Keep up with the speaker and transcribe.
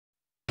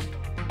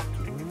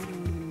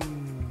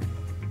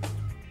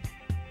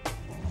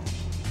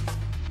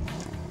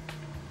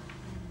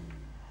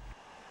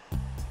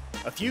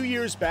A few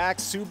years back,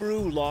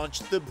 Subaru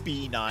launched the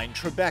B9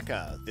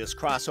 Tribeca. This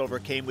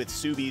crossover came with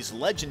Subi's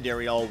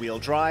legendary all-wheel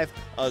drive,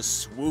 a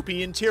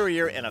swoopy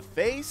interior, and a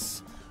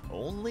face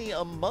only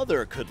a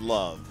mother could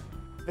love.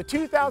 The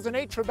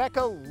 2008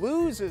 Tribeca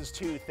loses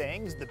two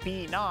things, the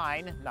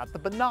B9, not the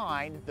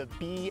benign, the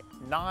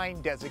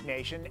B9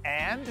 designation,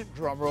 and,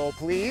 drumroll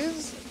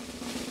please,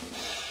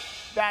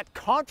 that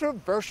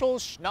controversial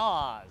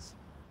schnoz.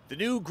 The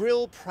new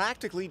grille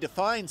practically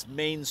defines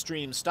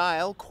mainstream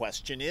style.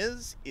 Question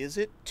is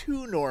it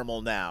too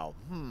normal now?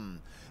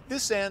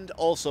 This end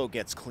also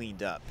gets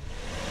cleaned up.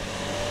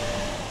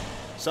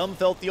 Some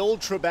felt the old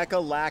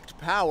Tribeca lacked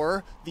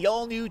power. The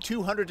all-new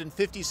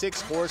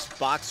 256-horse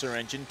Boxer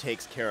engine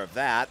takes care of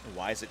that.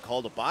 Why is it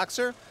called a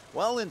Boxer?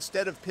 Well,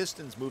 instead of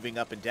pistons moving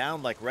up and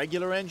down like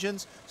regular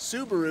engines,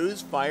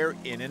 Subarus fire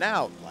in and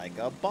out like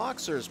a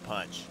boxer's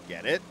punch.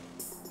 Get it?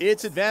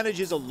 Its advantage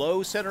is a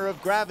low center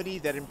of gravity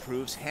that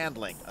improves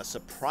handling. A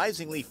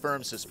surprisingly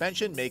firm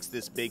suspension makes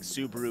this big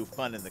Subaru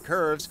fun in the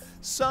curves.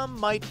 Some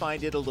might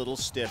find it a little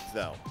stiff,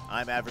 though.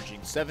 I'm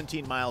averaging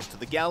 17 miles to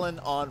the gallon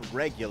on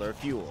regular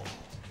fuel.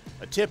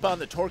 A tip on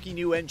the torquey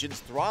new engine's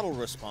throttle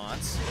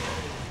response.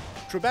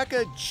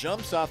 Tribeca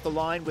jumps off the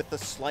line with the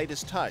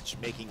slightest touch,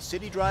 making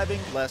city driving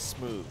less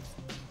smooth.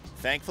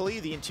 Thankfully,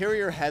 the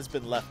interior has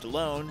been left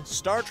alone.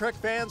 Star Trek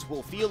fans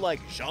will feel like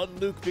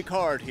Jean-Luc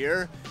Picard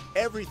here.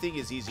 Everything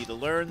is easy to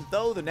learn,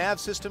 though the nav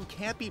system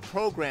can't be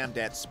programmed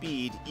at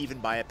speed, even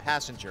by a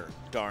passenger.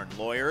 Darn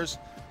lawyers.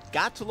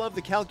 Got to love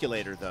the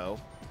calculator, though.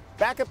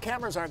 Backup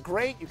cameras are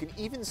great. You can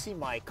even see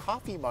my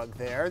coffee mug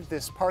there.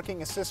 This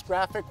parking assist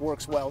graphic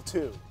works well,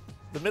 too.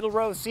 The middle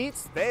row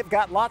seats, they've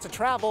got lots of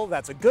travel.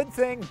 That's a good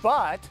thing,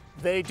 but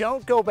they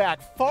don't go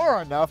back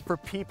far enough for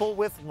people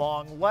with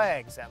long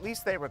legs. At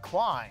least they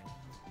recline.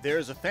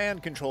 There's a fan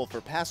control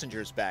for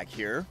passengers back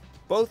here.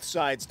 Both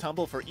sides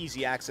tumble for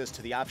easy access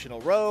to the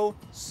optional row,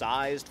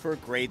 sized for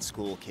grade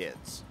school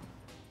kids.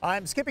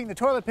 I'm skipping the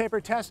toilet paper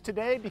test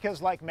today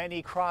because, like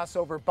many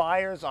crossover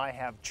buyers, I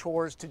have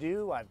chores to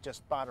do. I've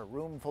just bought a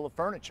room full of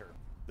furniture.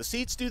 The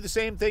seats do the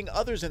same thing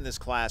others in this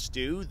class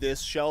do.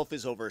 This shelf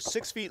is over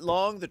 6 feet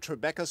long. The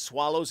Tribeca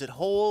swallows it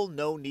whole.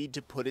 No need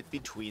to put it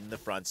between the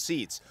front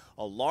seats.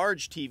 A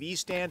large TV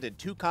stand and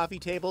 2 coffee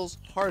tables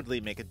hardly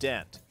make a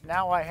dent.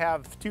 Now I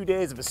have 2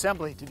 days of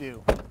assembly to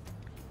do.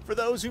 For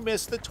those who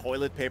missed the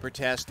toilet paper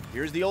test,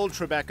 here's the old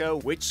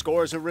Tribeca, which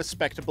scores a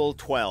respectable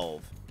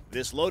 12.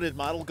 This loaded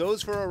model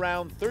goes for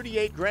around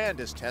 38 grand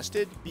as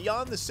tested.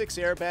 Beyond the 6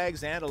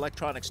 airbags and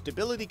electronic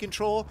stability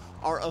control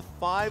are a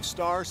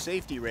 5-star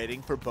safety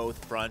rating for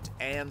both front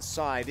and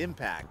side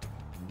impact.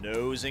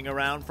 Nosing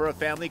around for a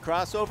family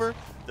crossover,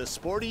 the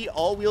sporty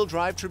all-wheel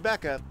drive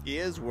Tribeca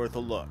is worth a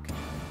look.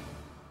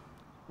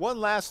 One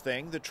last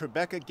thing, the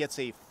Tribeca gets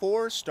a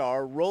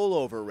 4-star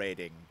rollover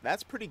rating.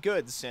 That's pretty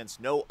good since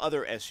no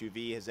other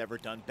SUV has ever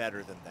done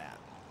better than that.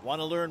 Want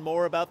to learn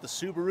more about the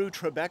Subaru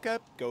Tribeca?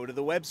 Go to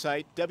the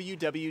website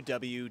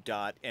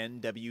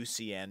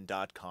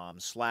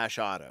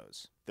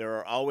www.nwcn.com/autos. There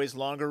are always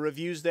longer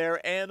reviews there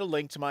and a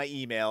link to my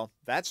email.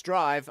 That's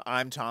Drive.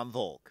 I'm Tom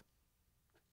Volk.